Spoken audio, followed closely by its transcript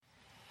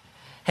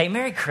Hey,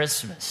 Merry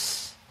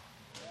Christmas.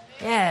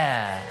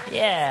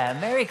 Yeah,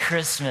 Merry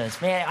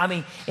Christmas. Man, I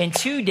mean, in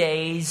 2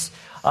 days,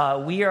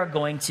 we are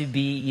going to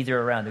be either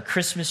around a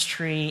Christmas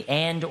tree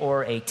and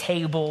or a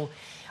table,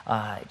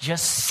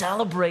 just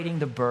celebrating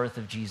the birth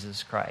of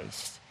Jesus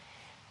Christ.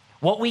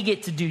 What we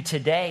get to do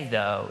today,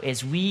 though,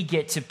 is we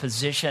get to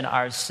position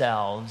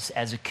ourselves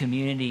as a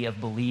community of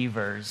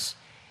believers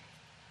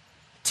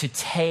to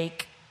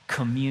take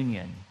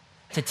communion,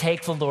 to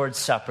take the Lord's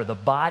Supper, the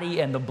body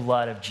and the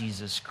blood of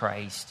Jesus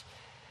Christ,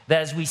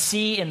 that as we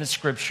see in the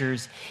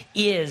scriptures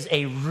is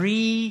a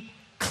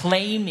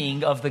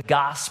reclaiming of the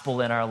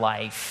gospel in our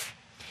life.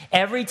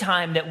 Every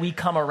time that we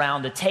come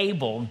around a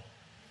table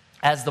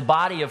as the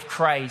body of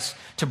Christ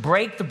to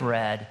break the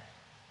bread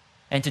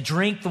and to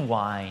drink the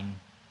wine,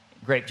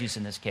 grape juice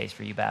in this case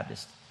for you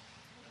Baptists.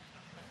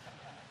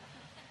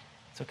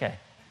 It's okay.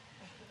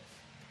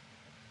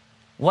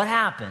 What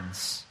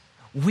happens?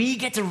 We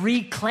get to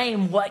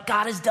reclaim what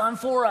God has done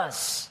for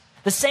us.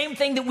 The same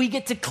thing that we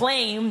get to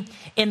claim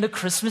in the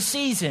Christmas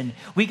season.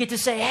 We get to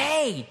say,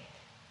 hey,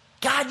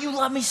 God, you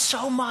love me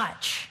so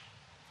much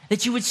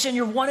that you would send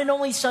your one and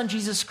only Son,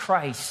 Jesus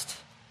Christ,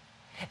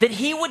 that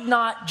he would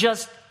not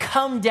just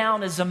come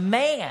down as a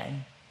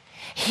man.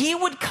 He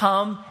would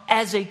come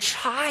as a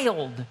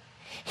child.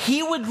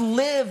 He would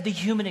live the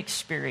human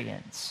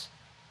experience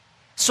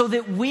so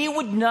that we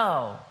would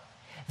know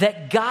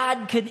that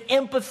God could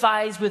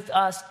empathize with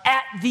us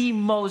at the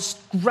most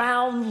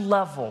ground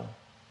level,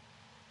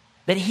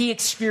 that he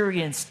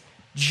experienced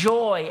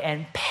joy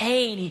and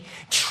pain,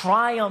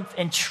 triumph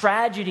and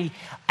tragedy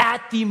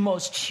at the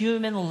most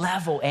human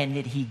level, and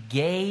that he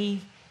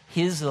gave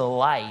his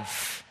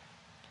life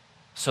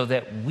so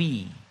that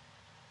we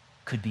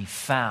could be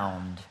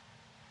found,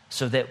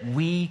 so that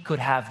we could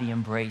have the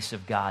embrace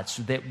of God,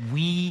 so that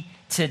we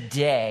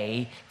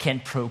today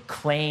can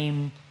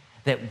proclaim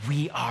that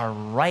we are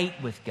right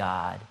with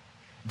God,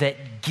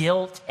 that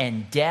guilt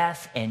and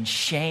death and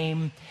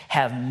shame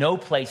have no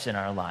place in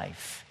our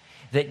life,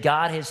 that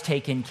God has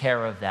taken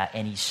care of that.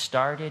 And he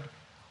started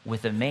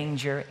with a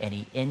manger and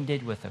he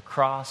ended with a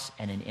cross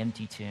and an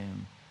empty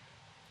tomb.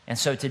 And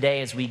so today,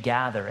 as we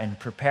gather and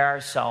prepare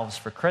ourselves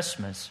for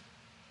Christmas,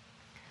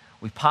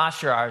 we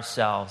posture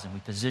ourselves and we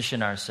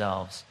position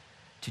ourselves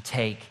to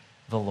take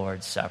the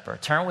Lord's Supper.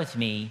 Turn with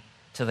me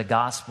to the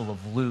Gospel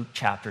of Luke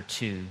chapter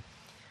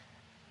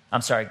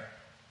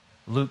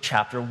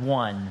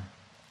 1.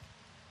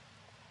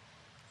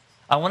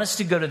 I want us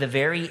to go to the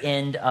very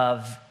end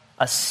of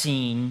a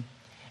scene,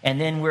 and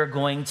then we're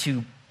going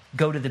to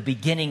go to the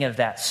beginning of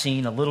that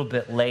scene a little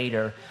bit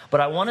later.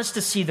 But I want us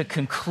to see the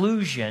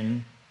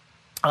conclusion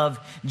of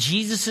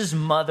Jesus'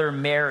 mother,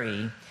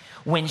 Mary,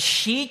 when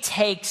she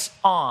takes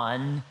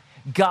on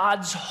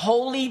God's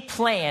holy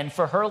plan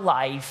for her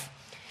life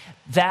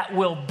that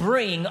will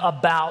bring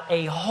about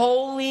a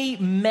holy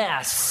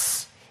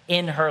mess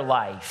in her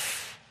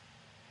life.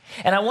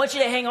 And I want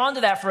you to hang on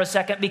to that for a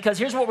second, because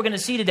here's what we're going to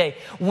see today.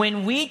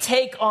 When we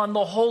take on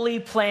the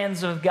holy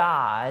plans of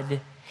God,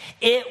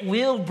 it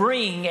will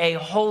bring a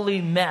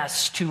holy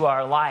mess to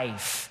our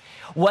life.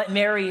 What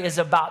Mary is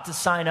about to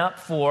sign up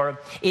for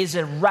is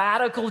a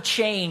radical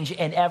change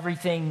in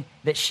everything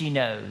that she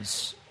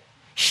knows.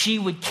 She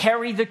would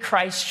carry the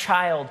Christ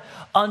child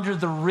under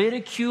the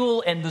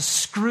ridicule and the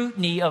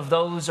scrutiny of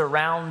those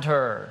around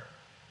her.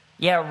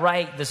 Yeah,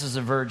 right, this is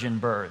a virgin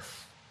birth.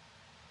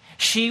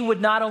 She would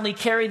not only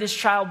carry this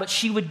child, but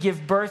she would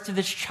give birth to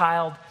this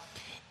child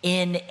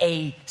in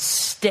a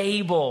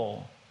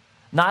stable,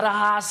 not a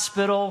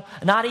hospital,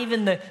 not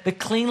even the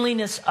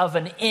cleanliness of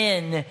an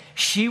inn.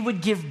 She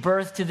would give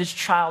birth to this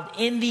child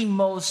in the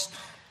most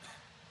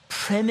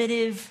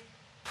primitive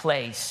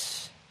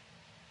place.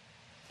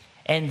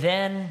 And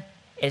then,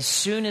 as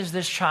soon as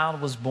this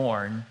child was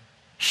born,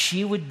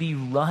 she would be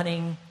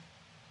running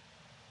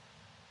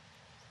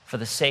for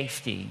the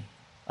safety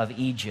of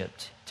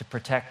Egypt to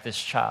protect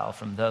this child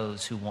from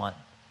those who want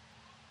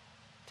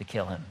to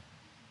kill him.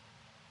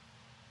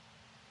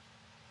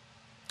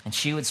 And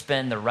she would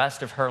spend the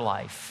rest of her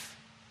life.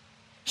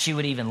 She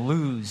would even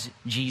lose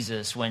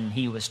Jesus when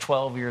he was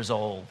 12 years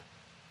old.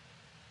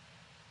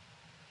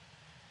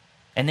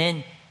 And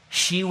then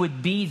she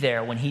would be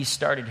there when he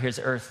started his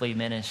earthly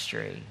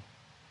ministry.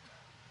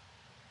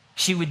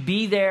 She would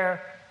be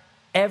there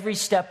every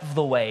step of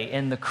the way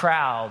in the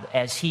crowd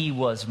as he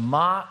was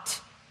mocked.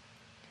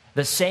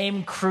 The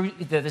same crowd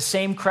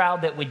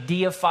that would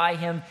deify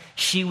him,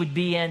 she would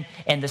be in,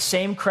 and the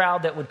same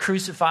crowd that would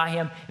crucify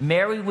him,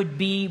 Mary would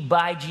be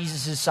by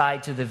Jesus'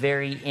 side to the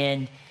very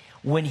end.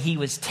 When he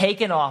was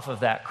taken off of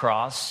that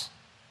cross,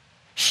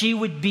 she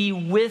would be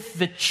with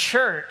the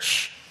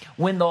church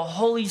when the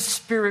Holy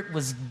Spirit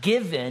was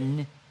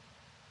given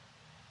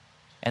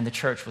and the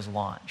church was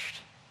launched.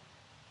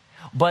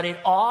 But it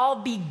all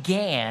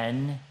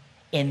began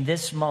in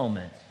this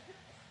moment.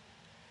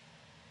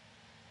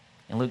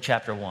 In Luke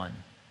chapter 1,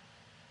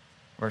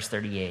 verse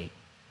 38,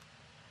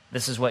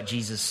 this is what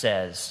Jesus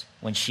says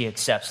when she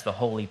accepts the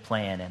holy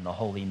plan and the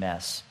holy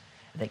mess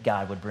that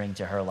God would bring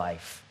to her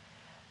life.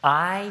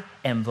 I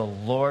am the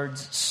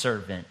Lord's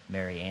servant,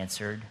 Mary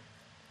answered.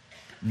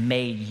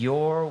 May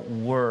your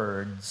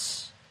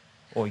words,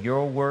 or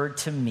your word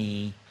to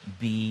me,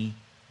 be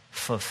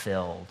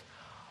fulfilled.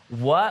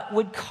 What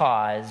would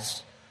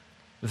cause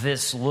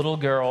this little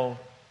girl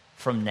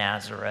from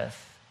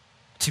Nazareth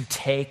to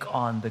take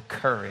on the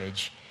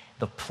courage,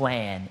 the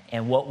plan,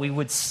 and what we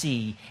would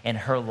see in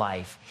her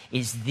life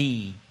is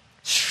the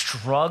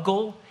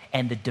struggle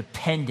and the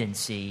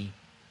dependency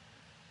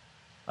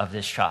of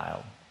this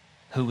child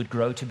who would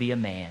grow to be a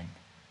man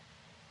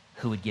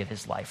who would give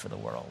his life for the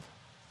world.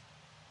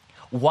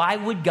 Why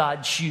would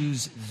God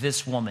choose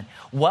this woman?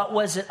 What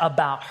was it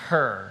about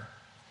her?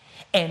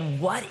 And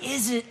what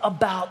is it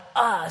about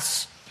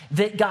us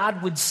that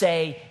God would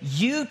say,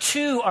 you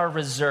too are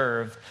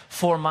reserved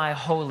for my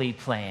holy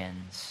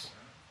plans?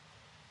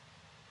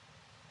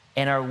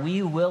 And are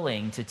we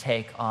willing to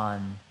take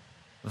on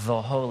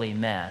the holy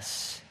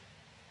mess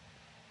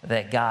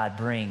that God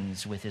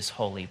brings with his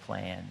holy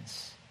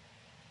plans?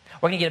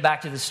 We're going to get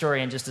back to the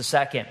story in just a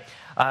second.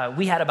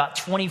 We had about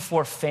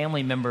 24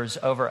 family members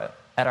over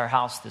at our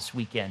house this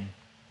weekend.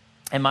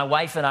 And my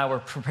wife and I were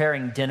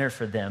preparing dinner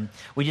for them.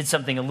 We did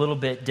something a little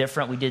bit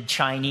different. We did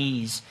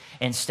Chinese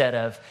instead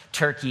of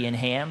turkey and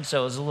ham.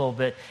 So it was a little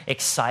bit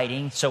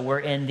exciting. So we're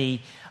in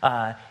the,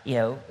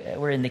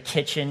 we're in the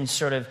kitchen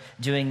sort of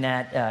doing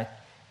that,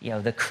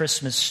 the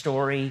Christmas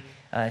story.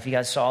 If you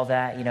guys saw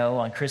that,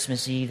 on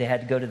Christmas Eve, they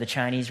had to go to the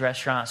Chinese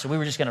restaurant. So we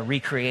were just going to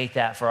recreate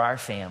that for our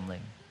family.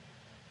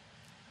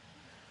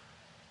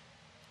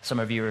 Some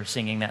of you are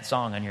singing that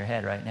song on your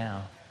head right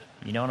now.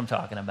 You know what I'm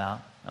talking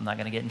about. I'm not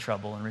going to get in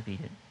trouble and repeat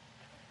it.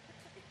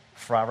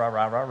 Fra, ra,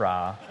 ra, ra,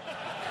 ra.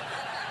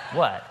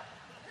 What?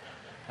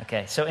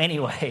 Okay, so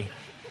anyway.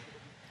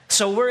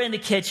 So we're in the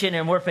kitchen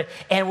and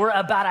we're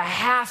about a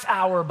half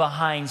hour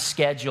behind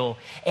schedule.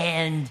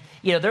 And,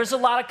 there's a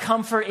lot of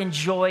comfort and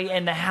joy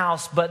in the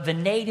house, but the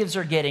natives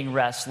are getting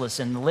restless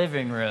in the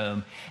living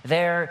room.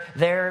 They're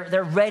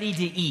ready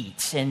to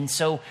eat. And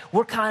so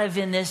we're kind of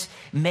in this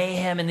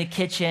mayhem in the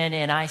kitchen.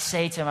 And I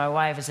say to my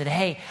wife, I said,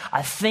 hey,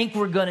 I think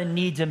we're going to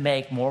need to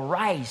make more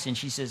rice. And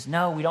she says,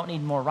 no, we don't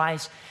need more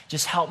rice.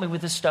 Just help me with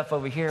this stuff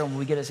over here. And when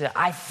we get it,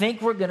 I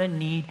think we're going to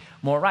need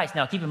more rice.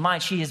 Now, keep in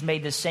mind, she has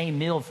made the same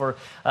meal for,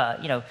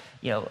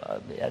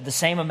 the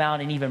same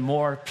amount and even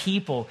more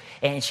people.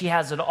 And she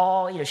has it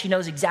all, she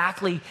knows exactly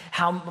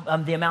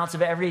how the amounts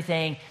of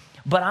everything.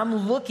 But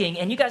I'm looking,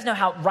 and you guys know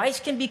how rice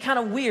can be kind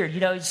of weird.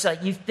 It's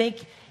like you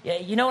think,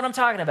 you know what I'm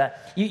talking about.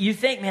 You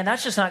think, man,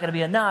 that's just not going to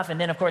be enough. And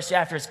then, of course,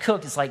 after it's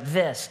cooked, it's like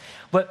this.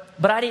 But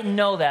I didn't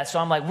know that, so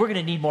I'm like, we're going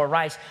to need more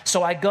rice.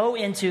 So I go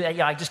into,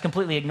 I just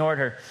completely ignored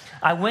her.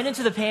 I went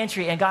into the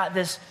pantry and got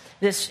this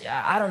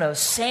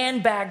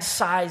sandbag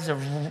size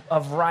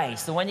of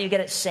rice. The one you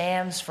get at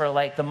Sam's for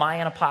like the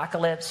Mayan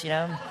apocalypse,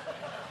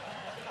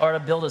 or to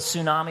build a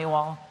tsunami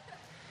wall.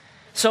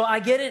 So I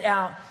get it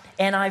out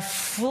and I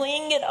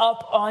fling it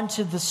up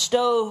onto the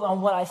stove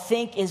on what I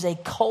think is a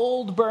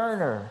cold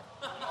burner.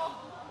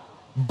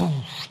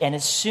 Boom. And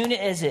as soon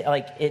as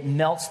it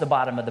melts the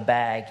bottom of the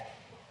bag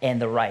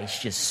and the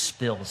rice just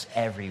spills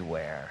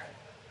everywhere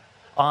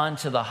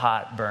onto the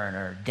hot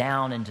burner,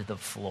 down into the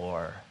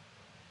floor,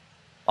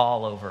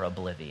 all over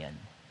oblivion.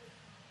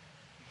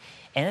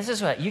 And this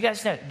is what you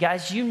guys know.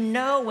 Guys,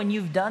 when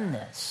you've done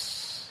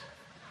this.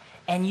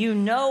 And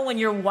when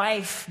your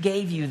wife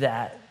gave you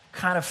that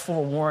kind of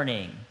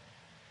forewarning.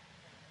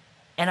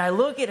 And I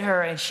look at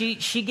her and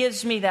she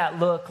gives me that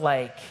look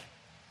like,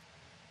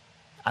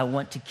 I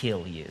want to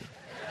kill you.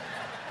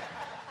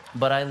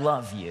 But I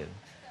love you.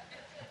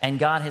 And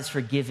God has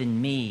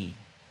forgiven me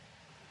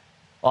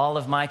all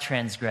of my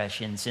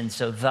transgressions, and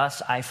so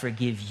thus I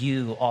forgive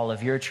you all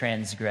of your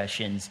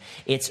transgressions.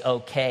 It's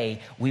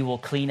okay. We will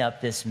clean up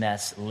this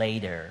mess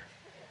later.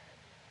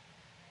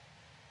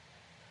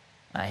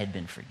 I had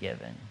been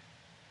forgiven.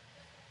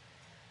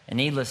 And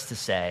needless to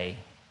say,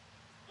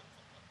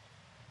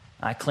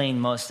 I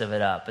cleaned most of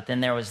it up, but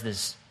then there was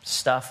this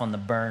stuff on the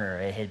burner.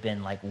 It had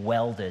been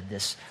welded,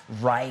 this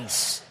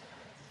rice.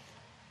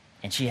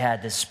 And she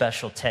had this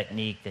special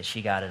technique that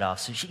she got it off.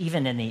 So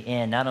even in the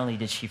end, not only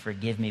did she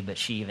forgive me, but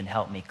she even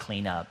helped me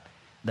clean up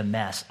the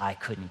mess I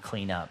couldn't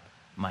clean up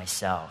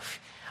myself.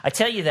 I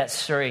tell you that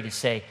story to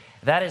say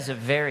that is a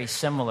very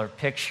similar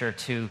picture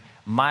to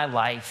my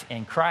life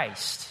in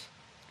Christ.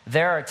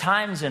 There are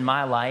times in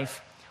my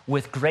life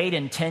with great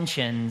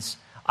intentions,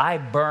 I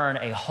burn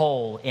a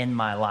hole in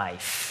my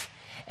life.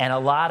 And a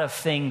lot of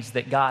things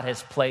that God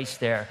has placed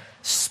there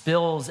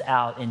spills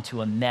out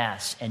into a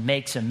mess and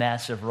makes a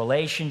mess of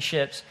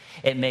relationships.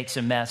 It makes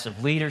a mess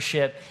of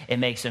leadership. It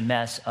makes a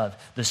mess of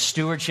the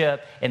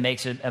stewardship. It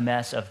makes a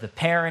mess of the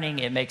parenting.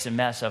 It makes a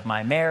mess of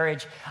my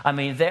marriage. I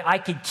mean, I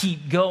could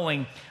keep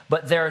going,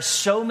 but there are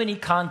so many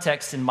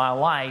contexts in my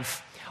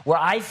life where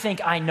I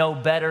think I know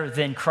better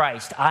than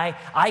Christ.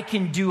 I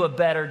can do a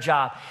better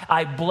job.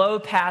 I blow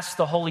past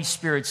the Holy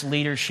Spirit's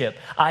leadership.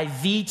 I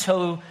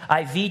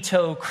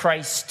veto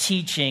Christ's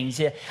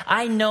teachings.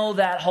 I know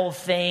that whole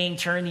thing,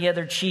 turn the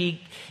other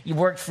cheek, you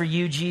worked for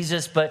you,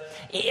 Jesus, but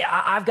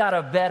I've got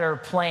a better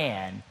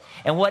plan.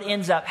 And what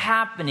ends up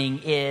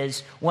happening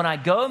is when I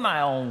go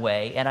my own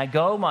way and I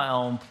go my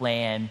own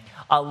plan,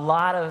 a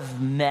lot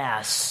of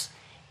mess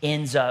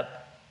ends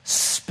up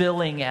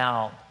spilling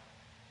out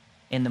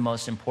in the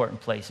most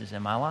important places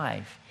in my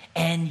life.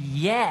 And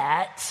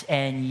yet,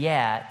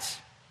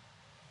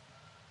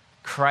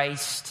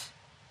 Christ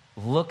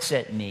looks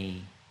at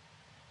me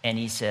and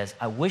he says,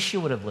 I wish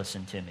you would have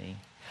listened to me.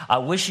 I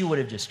wish you would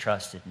have just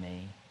trusted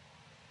me.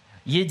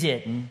 You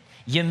didn't.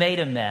 You made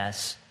a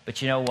mess.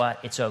 But you know what?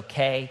 It's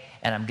okay,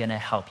 and I'm going to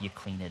help you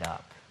clean it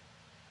up.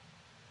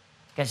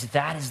 Guys,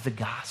 that is the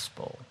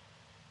gospel.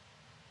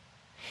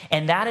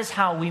 And that is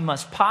how we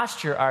must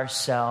posture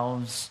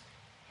ourselves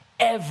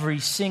every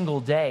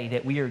single day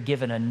that we are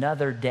given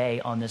another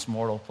day on this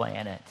mortal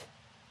planet.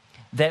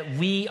 That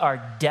we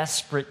are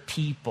desperate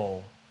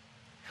people.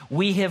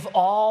 We have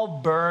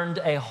all burned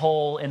a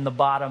hole in the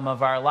bottom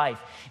of our life.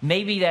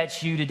 Maybe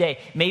that's you today.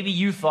 Maybe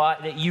you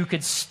thought that you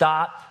could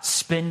stop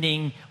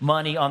spending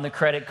money on the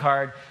credit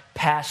card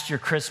past your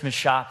Christmas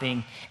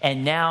shopping,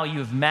 and now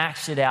you've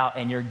maxed it out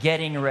and you're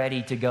getting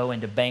ready to go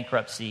into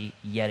bankruptcy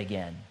yet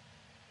again.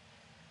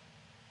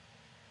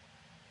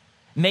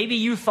 Maybe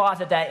you thought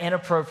that that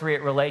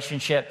inappropriate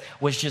relationship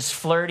was just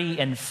flirty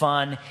and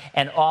fun,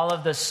 and all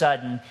of a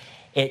sudden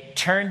it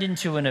turned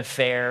into an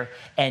affair,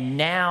 and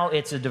now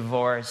it's a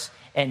divorce,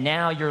 and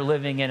now you're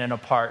living in an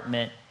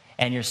apartment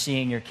and you're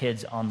seeing your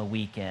kids on the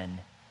weekend.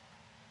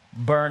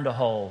 Burned a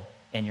hole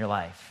in your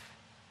life.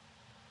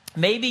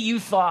 Maybe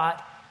you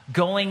thought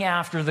going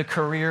after the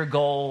career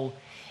goal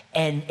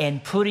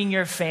and putting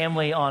your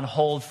family on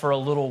hold for a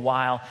little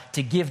while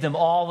to give them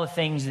all the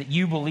things that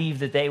you believe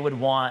that they would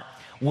want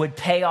would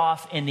pay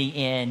off in the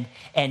end,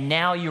 and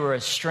now you are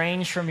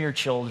estranged from your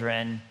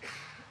children.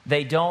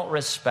 They don't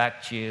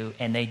respect you,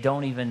 and they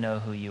don't even know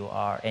who you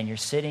are, and you're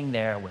sitting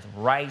there with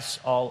rice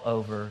all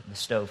over the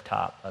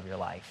stovetop of your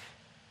life.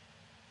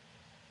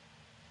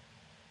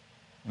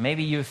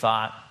 Maybe you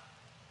thought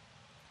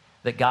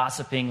that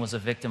gossiping was a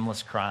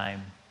victimless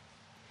crime.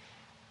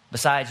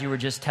 Besides, you were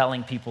just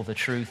telling people the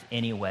truth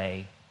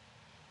anyway,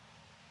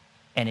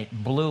 and it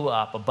blew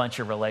up a bunch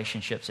of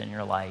relationships in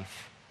your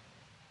life,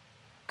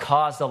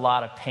 caused a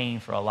lot of pain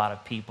for a lot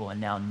of people, and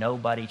now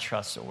nobody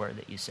trusts a word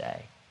that you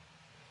say.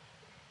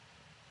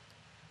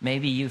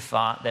 Maybe you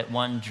thought that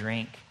one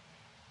drink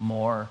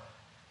more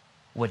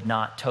would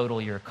not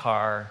total your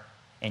car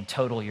and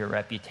total your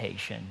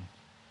reputation,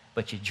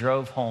 but you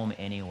drove home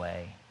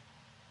anyway,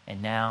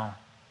 and now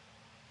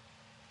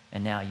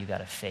you got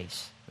to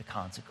face the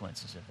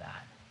consequences of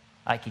that.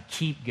 I could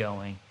keep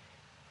going,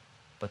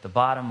 but the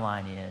bottom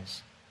line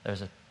is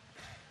there's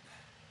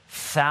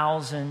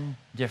 1,000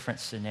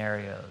 different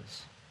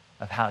scenarios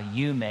of how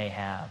you may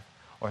have,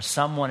 or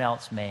someone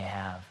else may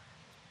have,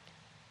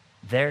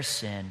 their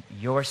sin,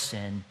 your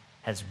sin,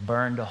 has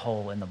burned a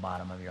hole in the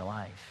bottom of your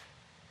life.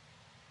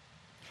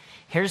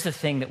 Here's the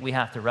thing that we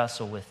have to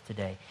wrestle with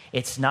today.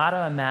 It's not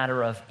a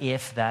matter of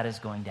if that is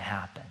going to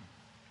happen.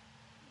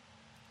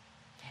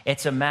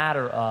 It's a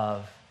matter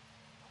of,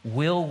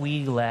 will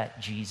we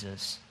let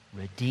Jesus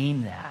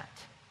redeem that?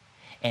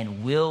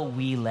 And will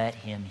we let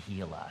him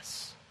heal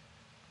us?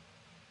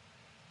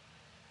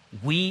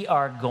 We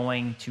are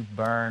going to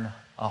burn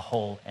a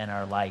hole in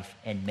our life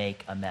and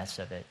make a mess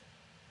of it.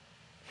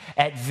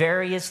 At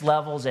various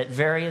levels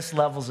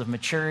of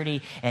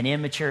maturity and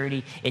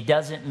immaturity, it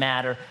doesn't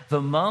matter.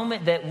 The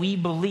moment that we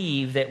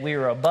believe that we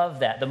are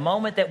above that, the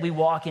moment that we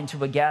walk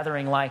into a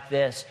gathering like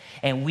this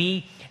and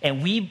we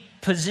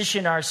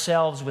position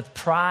ourselves with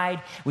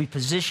pride, we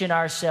position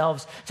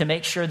ourselves to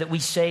make sure that we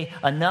say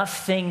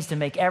enough things to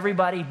make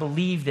everybody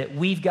believe that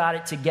we've got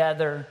it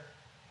together,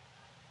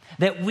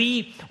 that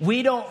we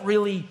don't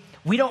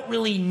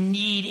really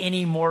need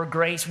any more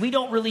grace. We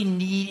don't really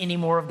need any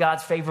more of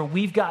God's favor.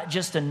 We've got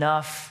just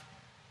enough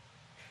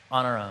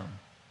on our own.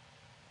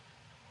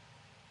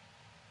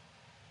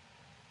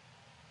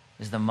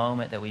 Is the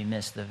moment that we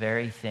miss the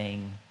very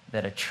thing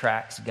that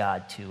attracts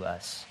God to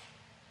us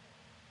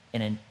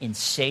in an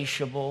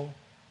insatiable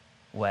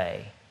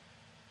way,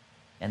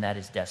 and that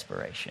is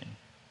desperation.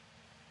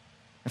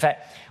 In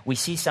fact, we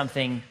see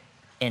something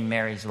in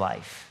Mary's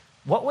life.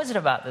 What was it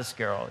about this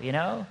girl, you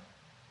know?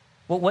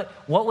 What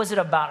was it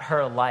about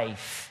her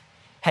life?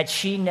 Had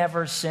she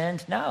never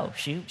sinned? No,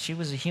 she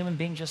was a human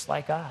being just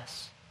like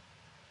us.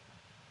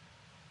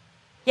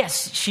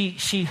 Yes,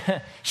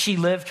 she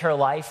lived her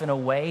life in a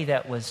way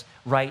that was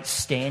right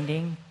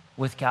standing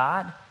with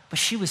God, but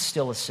she was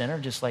still a sinner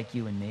just like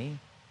you and me.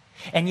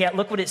 And yet,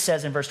 look what it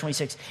says in verse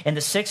 26. In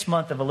the 6th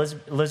month of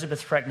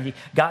Elizabeth's pregnancy,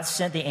 God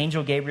sent the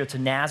angel Gabriel to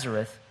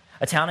Nazareth,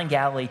 a town in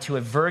Galilee, to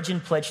a virgin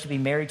pledged to be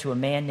married to a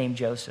man named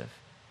Joseph,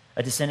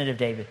 a descendant of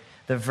David.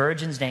 The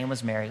virgin's name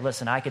was Mary.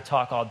 Listen, I could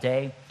talk all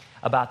day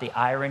about the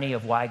irony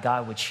of why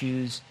God would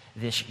choose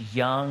this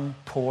young,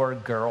 poor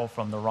girl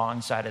from the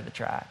wrong side of the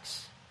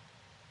tracks.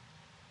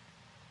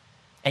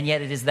 And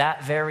yet it is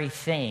that very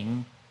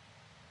thing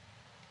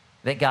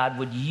that God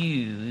would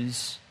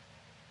use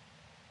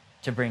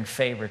to bring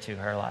favor to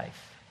her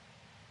life.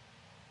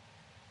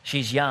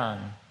 She's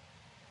young,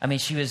 I mean,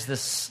 she was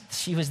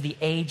the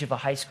age of a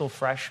high school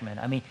freshman.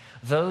 I mean,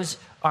 that's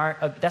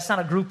not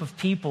a group of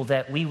people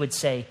that we would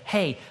say,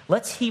 hey,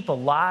 let's heap a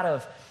lot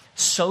of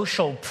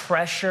social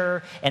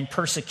pressure and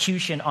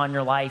persecution on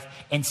your life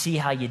and see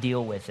how you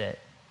deal with it.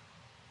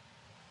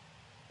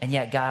 And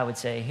yet God would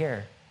say,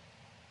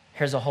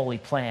 here's a holy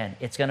plan.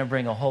 It's going to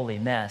bring a holy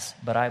mess,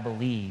 but I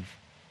believe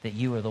that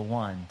you are the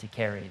one to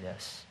carry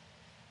this.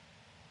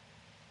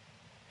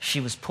 She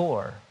was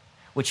poor,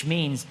 which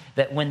means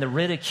that when the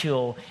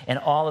ridicule and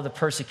all of the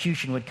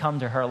persecution would come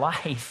to her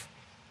life,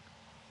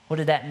 what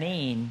did that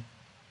mean?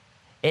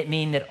 It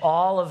meant that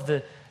all of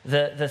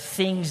the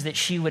things that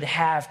she would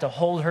have to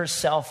hold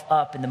herself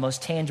up in the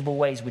most tangible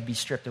ways would be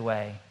stripped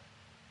away.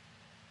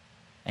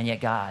 And yet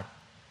God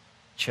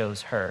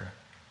chose her.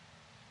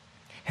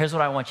 Here's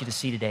what I want you to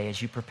see today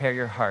as you prepare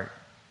your heart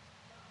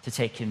to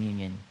take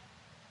communion.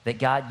 That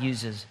God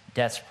uses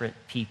desperate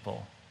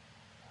people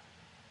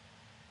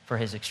for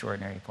his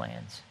extraordinary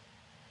plans.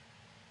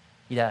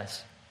 He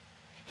does.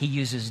 He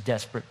uses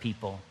desperate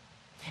people.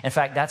 In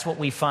fact, that's what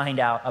we find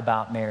out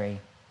about Mary.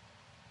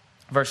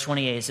 Verse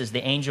 28 says,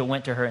 the angel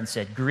went to her and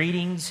said,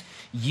 greetings,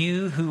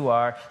 you who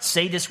are,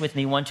 say this with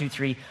me, 1, 2,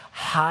 3,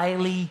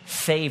 highly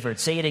favored.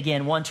 Say it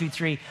again, 1, 2,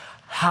 3,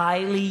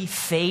 highly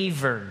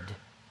favored.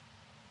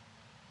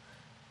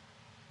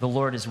 The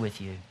Lord is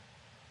with you.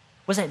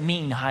 What does that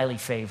mean, highly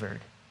favored?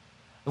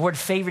 The word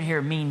favored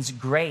here means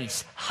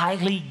grace,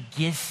 highly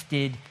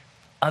gifted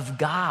of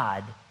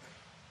God.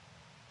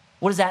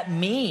 What does that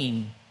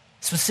mean?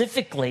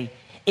 Specifically,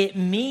 it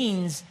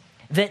means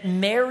that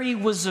Mary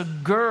was a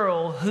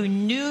girl who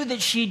knew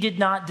that she did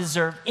not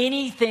deserve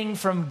anything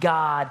from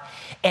God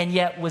and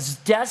yet was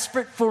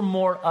desperate for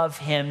more of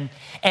him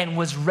and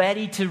was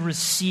ready to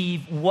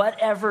receive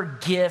whatever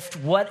gift,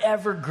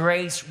 whatever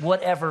grace,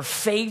 whatever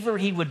favor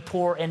he would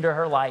pour into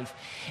her life.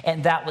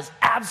 And that was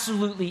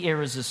absolutely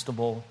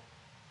irresistible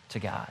to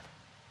God.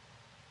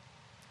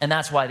 And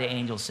that's why the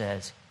angel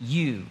says,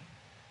 you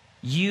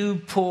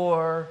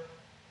poor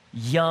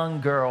young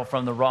girl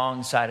from the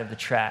wrong side of the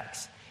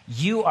tracks,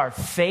 you are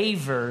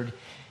favored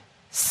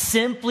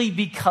simply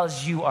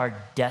because you are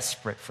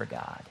desperate for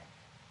God.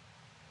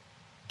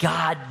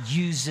 God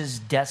uses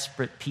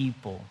desperate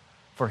people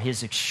for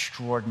his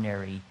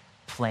extraordinary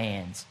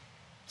plans.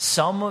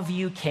 Some of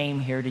you came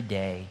here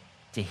today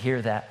to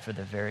hear that for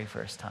the very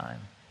first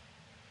time.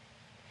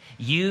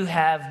 You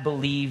have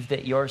believed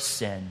that your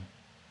sin,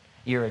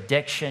 your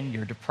addiction,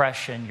 your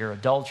depression, your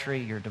adultery,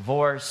 your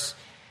divorce,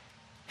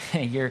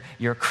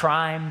 your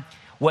crime,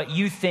 what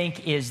you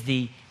think is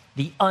the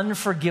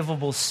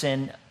unforgivable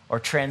sin or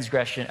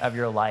transgression of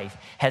your life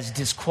has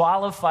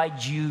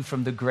disqualified you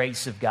from the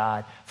grace of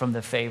God, from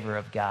the favor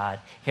of God.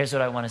 Here's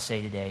what I want to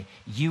say today.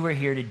 You are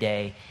here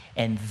today,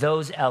 and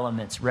those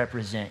elements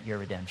represent your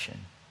redemption.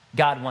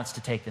 God wants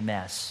to take the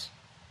mess,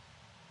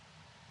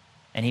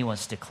 and he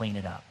wants to clean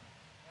it up.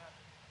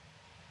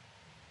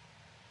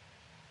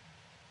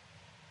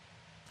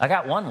 I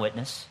got one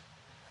witness.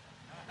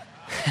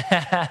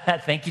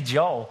 Thank you,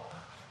 Joel.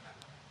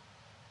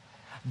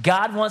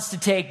 God wants to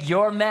take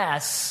your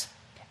mess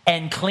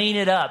and clean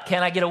it up.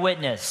 Can I get a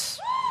witness?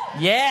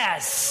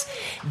 Yes.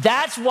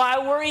 That's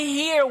why we're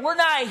here. We're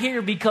not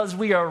here because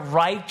we are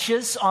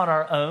righteous on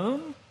our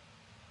own.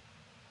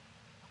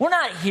 We're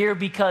not here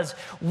because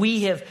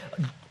we have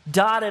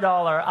dotted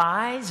all our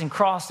I's and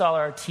crossed all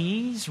our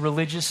T's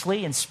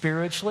religiously and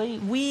spiritually.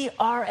 We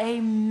are a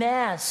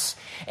mess.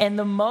 And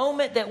the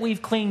moment that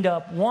we've cleaned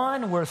up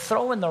one, we're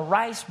throwing the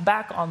rice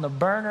back on the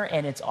burner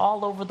and it's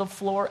all over the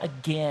floor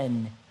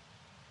again.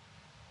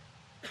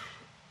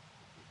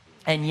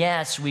 And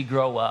yes, we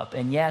grow up.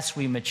 And yes,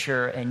 we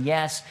mature. And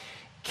yes,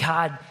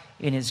 God,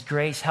 in his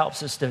grace,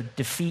 helps us to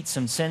defeat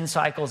some sin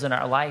cycles in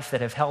our life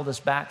that have held us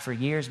back for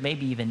years,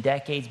 maybe even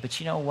decades. But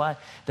you know what?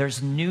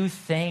 There's new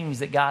things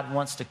that God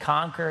wants to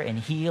conquer and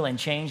heal and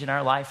change in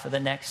our life for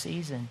the next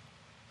season.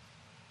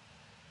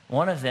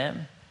 One of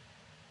them,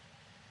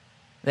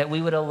 that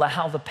we would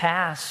allow the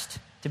past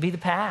to be the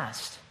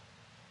past.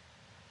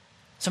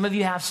 Some of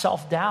you have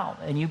self-doubt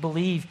and you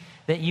believe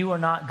that you are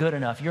not good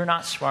enough, you're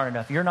not smart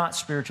enough, you're not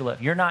spiritual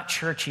enough, you're not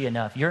churchy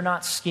enough, you're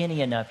not skinny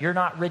enough, you're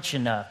not rich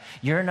enough,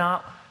 you're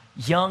not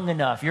young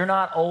enough, you're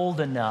not old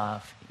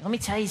enough. Let me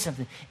tell you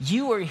something.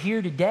 You are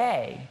here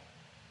today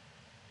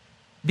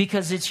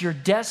because it's your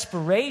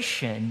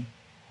desperation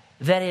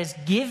that has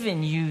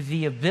given you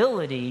the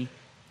ability,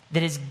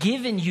 that has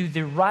given you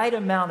the right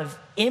amount of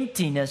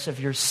emptiness of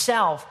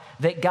yourself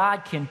that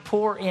God can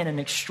pour in an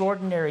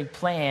extraordinary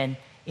plan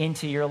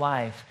into your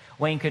life.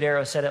 Wayne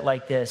Cordeiro said it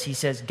like this. He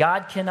says,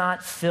 God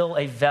cannot fill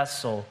a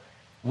vessel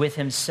with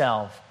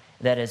himself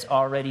that is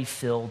already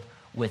filled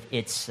with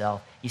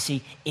itself. You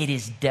see, it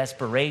is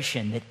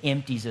desperation that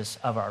empties us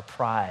of our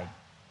pride.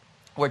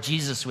 Where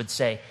Jesus would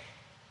say,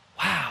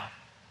 wow,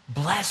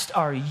 Blessed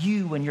are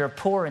you when you're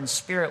poor in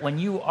spirit, when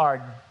you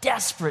are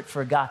desperate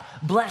for God.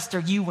 Blessed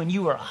are you when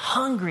you are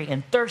hungry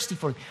and thirsty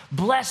for God.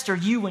 Blessed are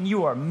you when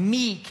you are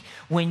meek,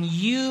 when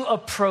you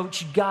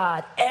approach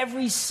God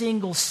every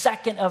single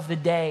second of the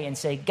day and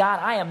say, God,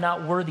 I am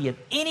not worthy of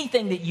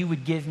anything that you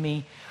would give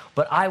me,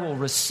 but I will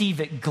receive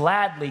it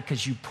gladly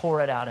because you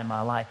pour it out in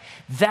my life.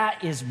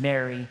 That is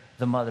Mary,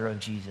 the mother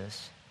of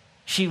Jesus.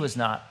 She was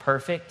not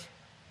perfect,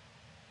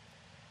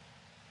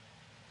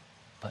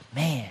 but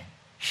man,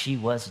 she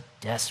was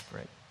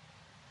desperate.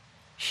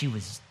 She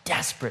was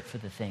desperate for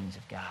the things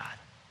of God.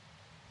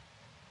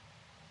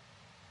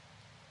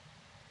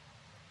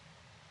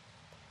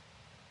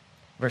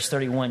 Verse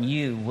 31,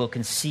 you will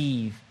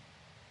conceive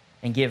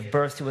and give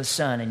birth to a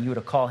son, and you are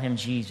to call him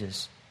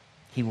Jesus.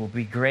 He will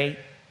be great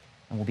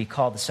and will be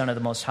called the Son of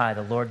the Most High.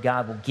 The Lord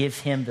God will give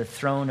him the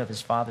throne of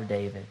his father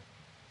David,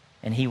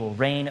 and he will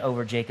reign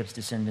over Jacob's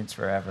descendants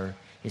forever.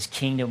 His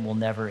kingdom will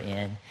never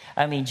end.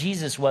 I mean,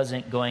 Jesus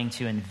wasn't going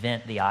to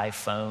invent the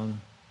iPhone.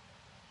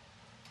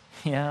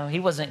 You know, he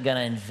wasn't going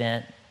to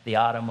invent the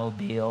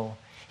automobile.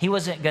 He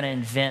wasn't going to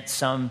invent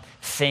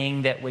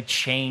something that would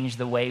change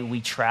the way we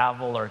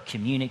travel or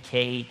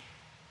communicate.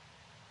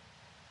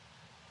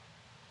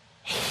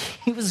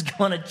 He was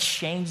going to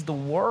change the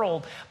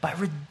world by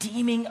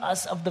redeeming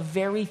us of the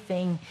very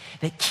thing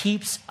that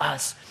keeps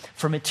us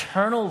from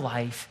eternal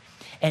life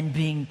and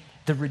being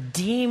the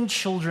redeemed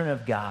children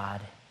of God.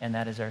 And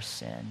that is our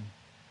sin.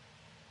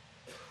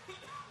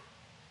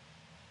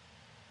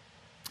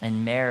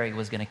 And Mary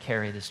was going to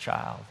carry this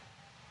child.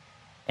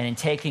 And in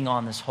taking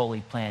on this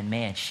holy plan,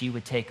 man, she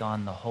would take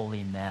on the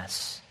holy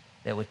mess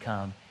that would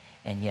come.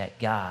 And yet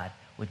God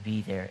would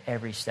be there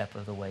every step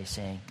of the way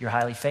saying, you're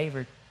highly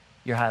favored.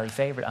 You're highly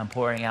favored. I'm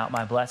pouring out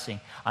my blessing.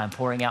 I'm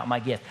pouring out my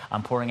gift.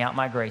 I'm pouring out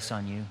my grace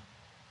on you.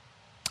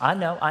 I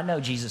know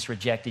Jesus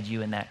rejected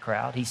you in that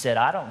crowd. He said,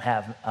 I don't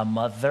have a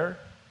mother.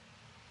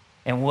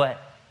 And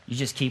what? You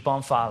just keep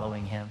on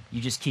following him.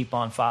 You just keep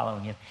on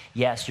following him.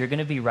 Yes, you're going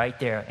to be right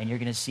there, and you're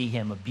going to see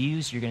him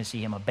abused. You're going to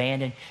see him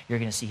abandoned. You're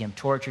going to see him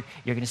tortured.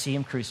 You're going to see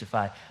him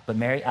crucified. But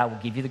Mary, I will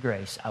give you the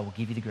grace. I will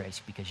give you the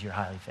grace because you're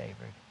highly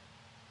favored.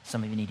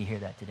 Some of you need to hear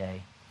that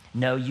today.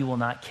 No, you will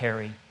not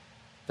carry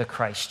the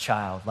Christ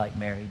child like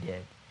Mary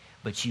did,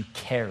 but you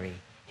carry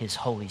his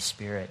Holy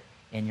Spirit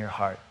in your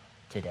heart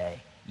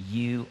today.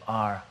 You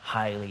are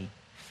highly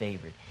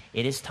favored.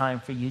 It is time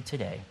for you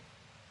today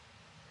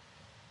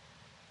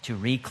to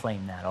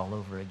reclaim that all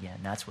over again.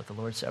 That's what the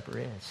Lord's Supper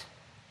is.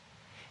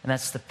 And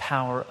that's the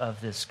power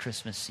of this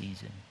Christmas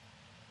season,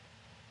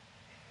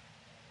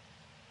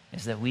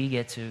 is that we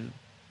get to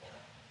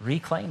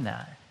reclaim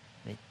that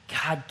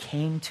God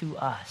came to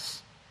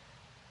us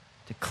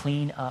to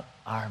clean up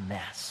our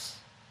mess.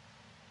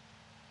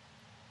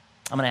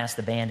 I'm going to ask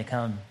the band to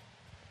come.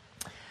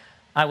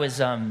 I was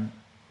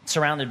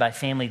surrounded by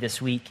family this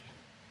week,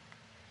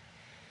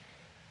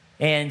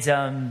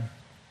 and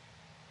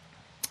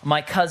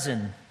my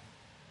cousin,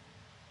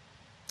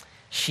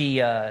 she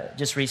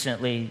just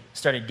recently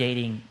started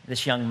dating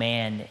this young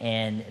man,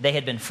 and they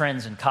had been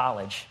friends in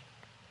college.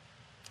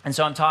 And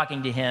so I'm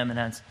talking to him,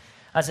 and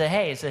I said,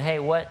 hey,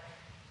 what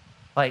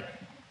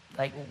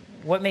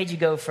made you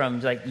go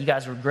from, like, you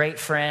guys were great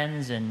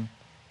friends, and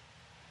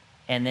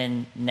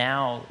then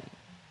now,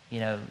 you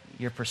know,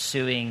 you're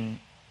pursuing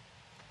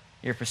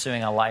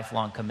a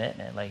lifelong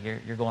commitment, like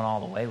you're going all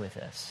the way with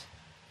this.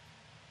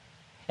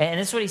 And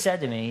this is what he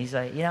said to me. He's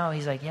like,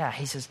 yeah.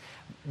 He says,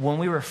 when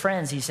we were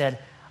friends, he said,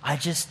 I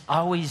just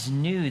always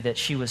knew that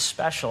she was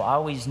special. I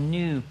always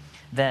knew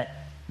that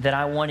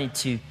I wanted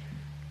to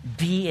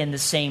be in the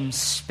same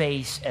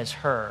space as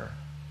her.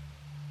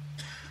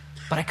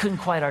 But I couldn't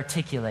quite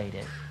articulate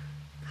it.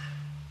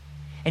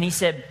 And he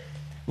said,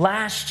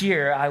 last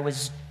year I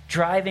was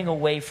driving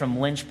away from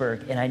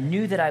Lynchburg, and I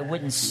knew that I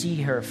wouldn't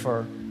see her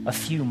for a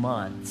few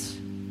months.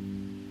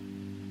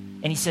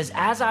 And he says,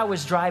 as I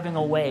was driving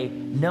away,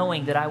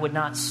 knowing that I would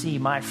not see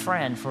my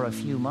friend for a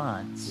few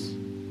months,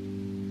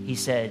 he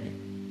said,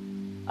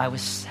 I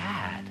was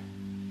sad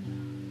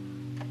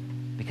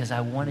because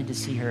I wanted to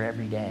see her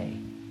every day.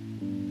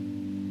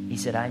 He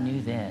said, I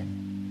knew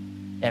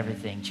then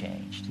everything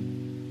changed.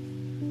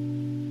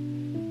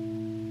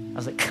 I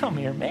was like, come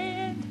here,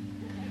 man.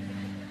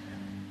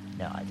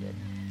 No, I didn't.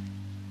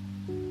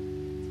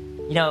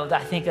 You know,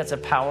 I think that's a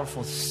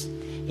powerful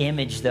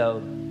image,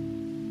 though,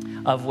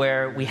 of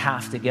where we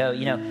have to go.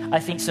 You know, I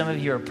think some of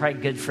you are probably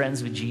good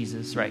friends with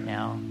Jesus right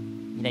now.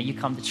 You know, you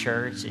come to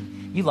church,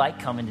 and you like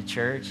coming to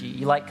church.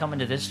 You like coming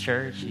to this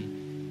church.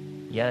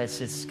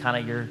 It's kind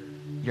of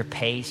your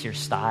pace, your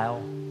style.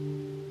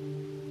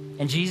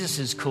 And Jesus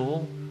is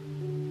cool.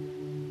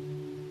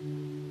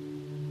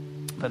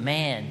 But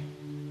man,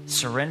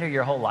 surrender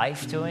your whole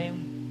life to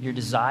him, your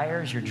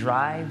desires, your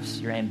drives,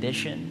 your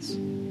ambitions.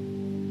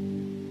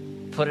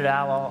 Put it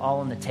out all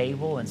on the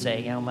table and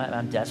say, you know,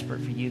 I'm desperate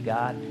for you,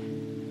 God.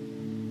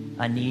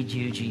 I need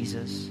you,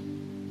 Jesus.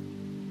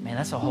 Man,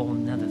 that's a whole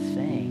nother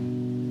thing.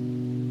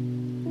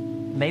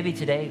 Maybe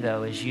today,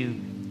 though, as you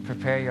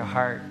prepare your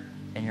heart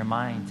and your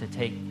mind to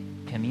take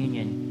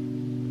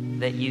communion,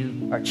 that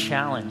you are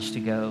challenged to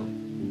go,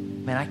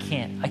 man, I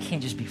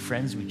can't just be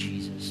friends with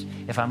Jesus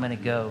if I'm going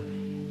to go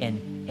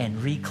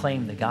and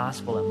reclaim the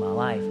gospel in my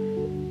life.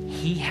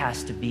 He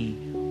has to be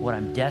what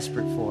I'm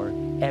desperate for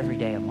every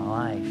day of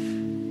my life.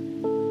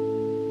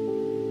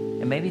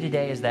 And maybe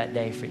today is that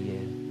day for you.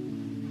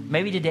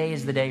 Maybe today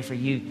is the day for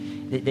you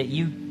that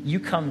you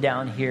come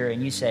down here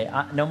and you say,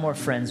 no more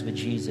friends with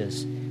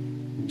Jesus.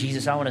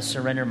 Jesus, I want to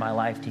surrender my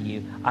life to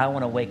you. I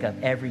want to wake up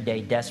every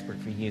day desperate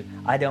for you.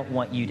 I don't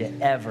want you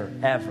to ever,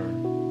 ever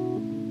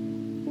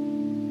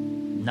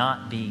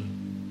not be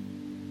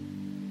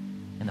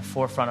in the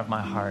forefront of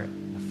my heart,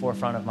 in the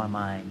forefront of my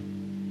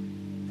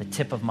mind, the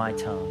tip of my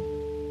tongue.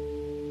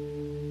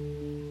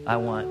 I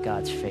want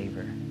God's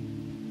favor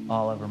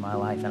all over my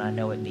life. And I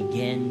know it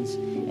begins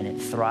and it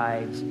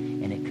thrives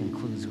and it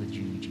concludes with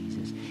you,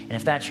 Jesus. And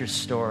if that's your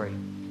story,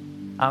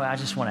 I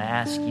just want to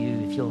ask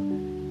you if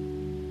you'll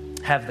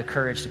have the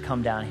courage to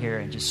come down here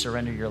and just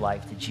surrender your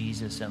life to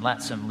Jesus and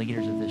let some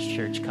leaders of this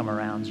church come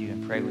around you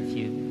and pray with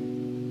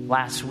you.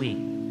 Last week,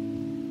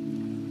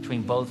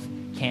 between both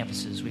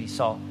campuses, we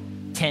saw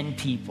 10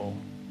 people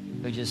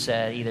who just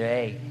said either,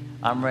 hey,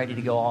 I'm ready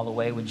to go all the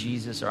way with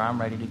Jesus, or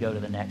I'm ready to go to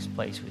the next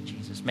place with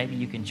Jesus. Maybe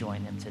you can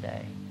join them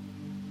today.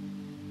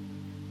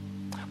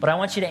 But I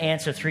want you to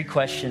answer 3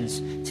 questions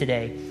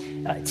today.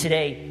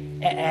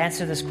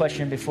 Answer this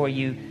question before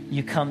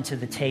you come to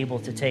the table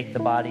to take the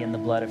body and the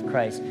blood of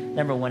Christ.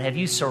 Number 1, have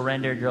you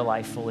surrendered your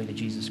life fully to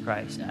Jesus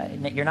Christ?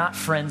 You're not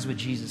friends with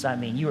Jesus. I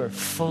mean, you are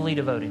fully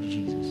devoted to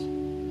Jesus.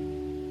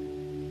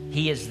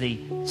 He is the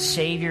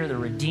Savior, the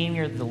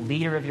Redeemer, the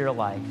leader of your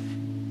life.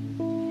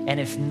 And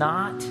if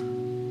not,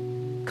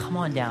 come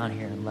on down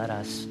here and let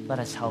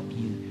us help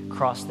you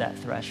cross that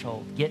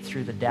threshold, get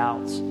through the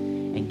doubts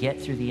and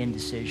get through the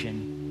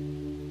indecision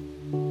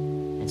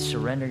and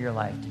surrender your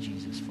life to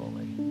Jesus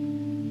fully.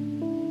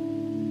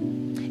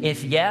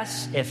 If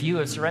yes, if you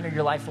have surrendered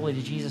your life fully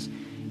to Jesus,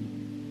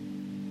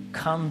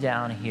 come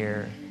down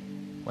here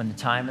when the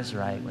time is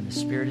right, when the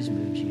Spirit has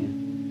moved you,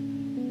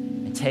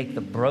 and take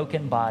the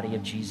broken body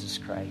of Jesus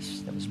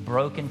Christ that was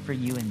broken for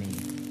you and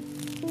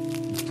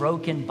me, his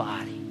broken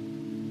body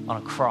on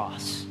a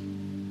cross,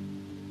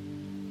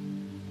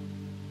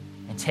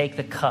 and take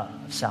the cup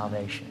of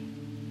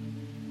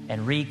salvation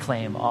and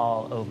reclaim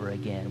all over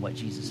again what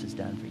Jesus has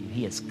done for you.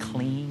 He has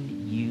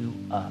cleaned you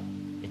up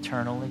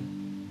eternally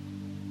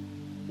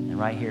and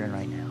right here and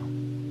right now.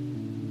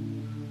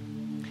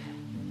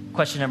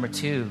 Question number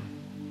 2,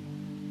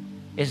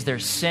 is there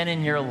sin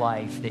in your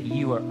life that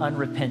you are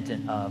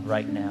unrepentant of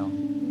right now?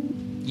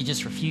 You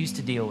just refuse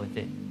to deal with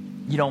it.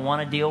 You don't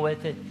want to deal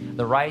with it.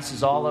 The rice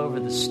is all over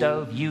the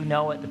stove. You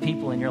know it. The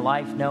people in your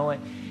life know it.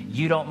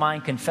 You don't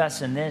mind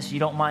confessing this. You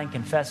don't mind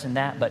confessing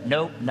that. But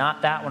nope,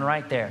 not that one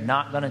right there.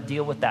 Not going to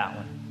deal with that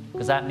one.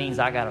 Because that means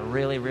I got to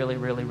really, really,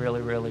 really,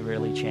 really, really,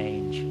 really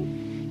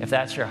change. If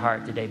that's your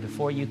heart today,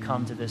 before you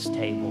come to this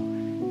table,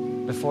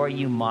 before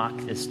you mock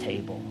this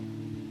table,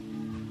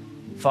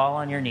 fall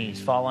on your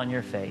knees, fall on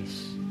your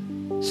face,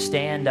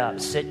 stand up,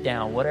 sit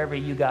down, whatever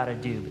you got to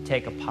do, but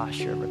take a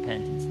posture of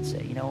repentance and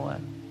say, you know what?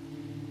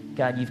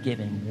 God, you've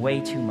given way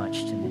too much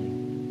to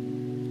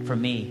me for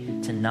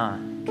me to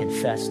not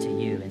confess to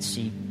you and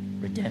seek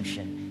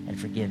redemption and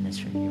forgiveness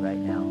from you right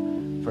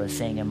now for a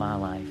thing in my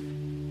life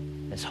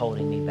that's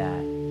holding me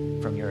back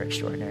from your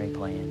extraordinary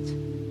plans.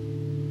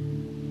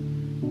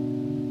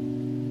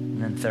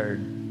 And then third,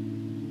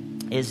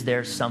 is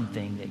there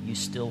something that you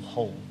still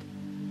hold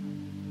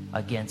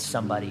against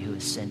somebody who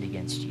has sinned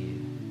against you?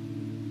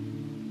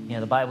 You know,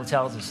 the Bible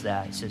tells us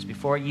that. It says,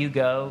 before you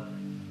go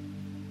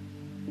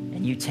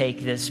and you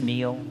take this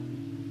meal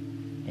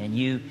and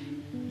you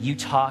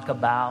talk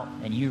about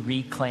and you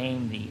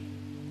reclaim the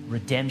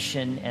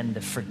redemption and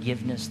the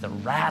forgiveness, the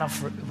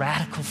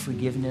radical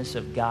forgiveness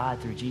of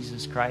God through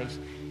Jesus Christ,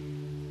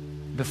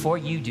 before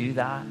you do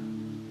that,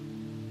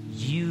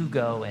 you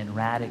go and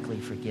radically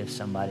forgive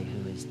somebody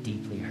who has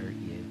deeply hurt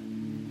you,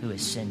 who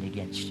has sinned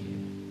against you.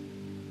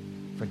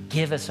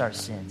 Forgive us our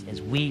sins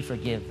as we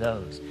forgive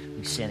those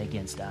who sin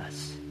against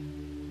us.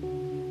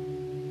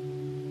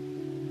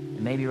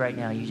 And maybe right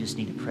now you just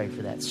need to pray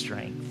for that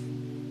strength.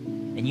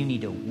 And you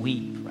need to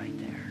weep right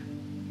there.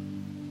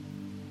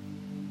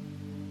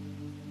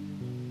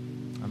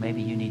 Or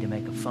maybe you need to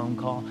make a phone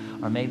call.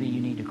 Or maybe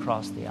you need to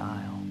cross the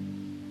aisle.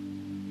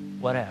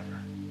 Whatever.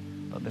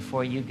 But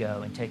before you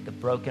go and take the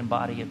broken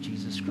body of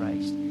Jesus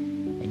Christ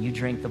and you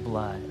drink the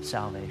blood of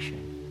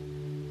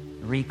salvation,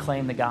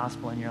 reclaim the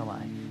gospel in your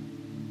life,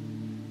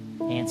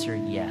 answer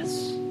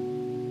yes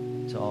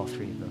to all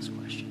 3 of those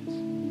questions.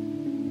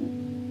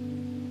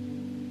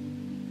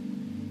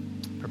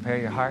 Prepare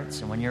your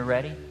hearts, and when you're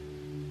ready,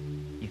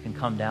 you can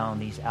come down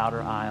these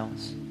outer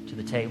aisles to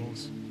the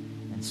tables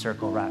and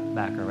circle right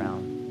back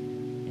around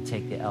and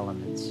take the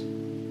elements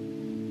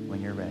when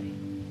you're ready.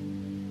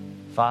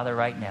 Father,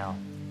 right now,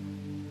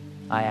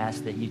 I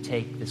ask that you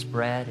take this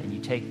bread and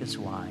you take this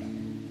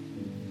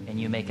wine and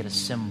you make it a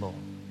symbol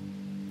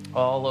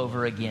all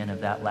over again of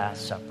that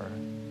Last Supper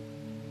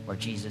where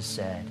Jesus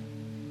said,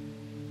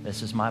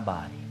 this is my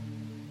body,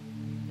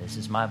 this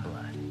is my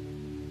blood,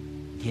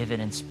 given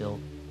and spilt,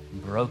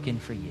 broken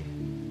for you.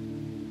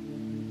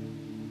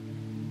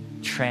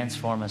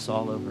 Transform us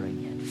all over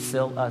again.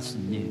 Fill us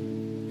new.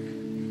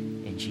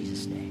 In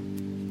Jesus' name.